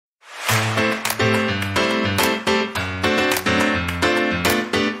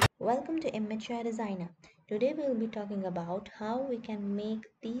Welcome to Immature Designer. Today we will be talking about how we can make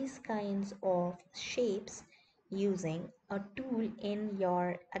these kinds of shapes using a tool in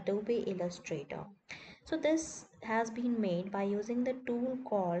your Adobe Illustrator. So this has been made by using the tool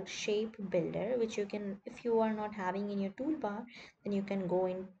called Shape Builder, which you can, if you are not having in your toolbar, then you can go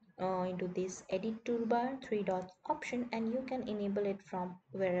into this edit toolbar, three dots option, and you can enable it from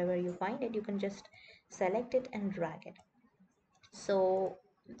wherever you find it. You can just select it and drag it. So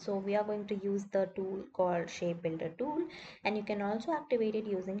we are going to use the tool called Shape Builder tool, and you can also activate it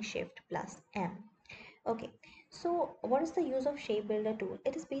using Shift plus M. Okay, so what is the use of Shape Builder tool?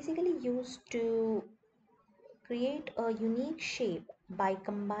 It is basically used to create a unique shape by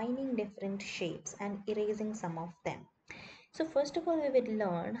combining different shapes and erasing some of them. So first of all, we will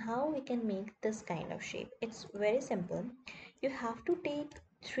learn how we can make this kind of shape. It's very simple. You have to take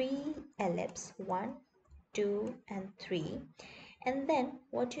three ellipses, 1, 2 and 3, and then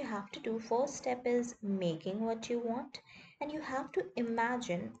what you have to do, first step is making what you want, and you have to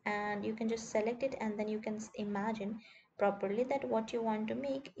imagine, and you can just select it and then you can imagine properly that what you want to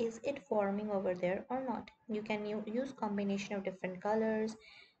make, is it forming over there or not. You can use combination of different colors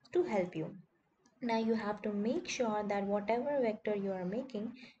to help you. Now you have to make sure that whatever vector you are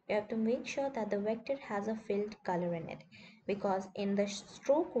making, you have to make sure that the vector has a filled color in it, because in the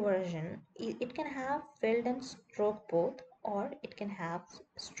stroke version it can have filled and stroke both, or it can have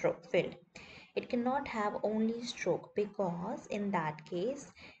stroke filled. It cannot have only stroke, because in that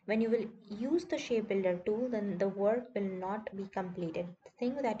case when you will use the shape builder tool, then the work will not be completed. The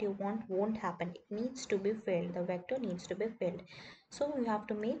thing that you want won't happen. It needs to be filled, the vector needs to be filled. So you have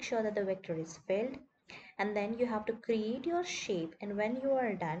to make sure that the vector is filled, and then you have to create your shape, and when you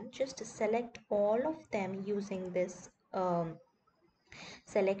are done, just select all of them using this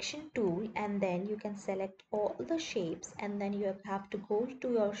selection tool, and then you can select all the shapes, and then you have to go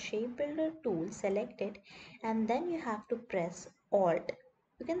to your shape builder tool, select it, and then you have to press alt.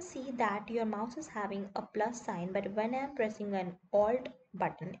 You can see that your mouse is having a plus sign, but when I am pressing an alt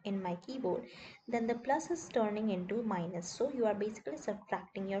button in my keyboard, then the plus is turning into minus. So you are basically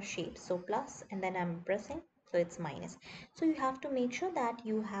subtracting your shape. So plus, and then I'm pressing, so it's minus. So you have to make sure that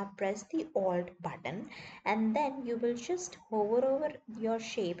you have pressed the alt button, and then you will just hover over your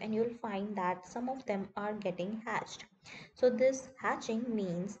shape, and you'll find that some of them are getting hatched. So this hatching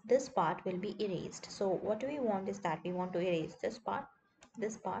means this part will be erased. So what we want is that we want to erase this part,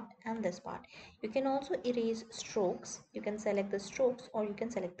 this part and this part. You can also erase strokes. You can select the strokes, or you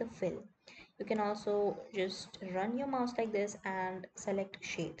can select the fill. You can also just run your mouse like this and select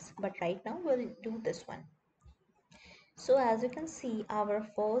shapes, but right now we'll do this one. So as you can see, our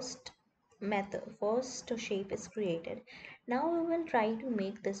first shape is created. Now we will try to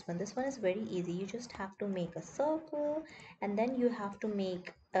make this one. This one is very easy. You just have to make a circle, and then you have to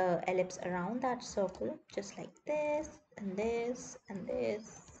make ellipse around that circle, just like this and this and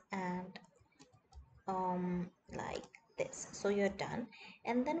this, and like this. So you're done.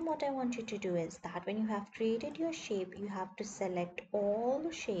 And then what I want you to do is that when you have created your shape, you have to select all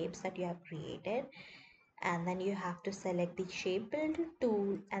the shapes that you have created, and then you have to select the shape builder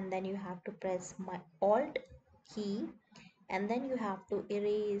tool, and then you have to press my alt key, and then you have to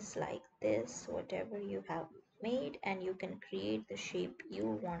erase like this whatever you have made, and you can create the shape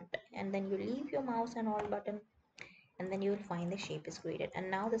you want, and then you leave your mouse and alt button, and then you will find the shape is created. And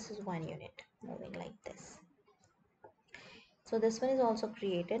now this is one unit moving like this. So this one is also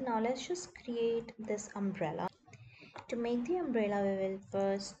created. Now let's just create this umbrella. To make the umbrella, we will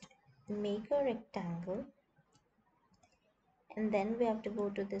first make a rectangle, and then we have to go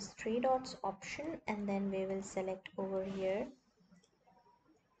to this three dots option, and then we will select over here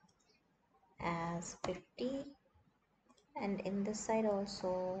as 50, and in this side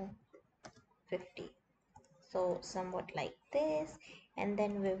also 50. So somewhat like this, and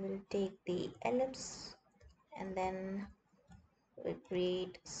then we will take the ellipse, and then we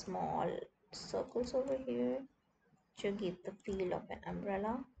create small circles over here to give the feel of an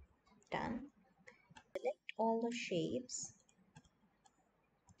umbrella. Done. Select all the shapes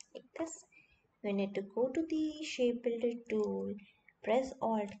like this. We need to go to the shape builder tool, press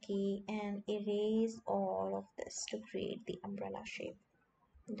alt key, and erase all of this to create the umbrella shape.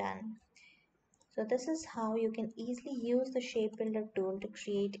 Done. So this is how you can easily use the shape builder tool to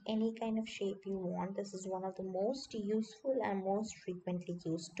create any kind of shape you want. This is one of the most useful and most frequently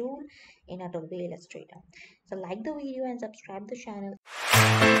used tool in Adobe Illustrator. So like the video and subscribe the channel.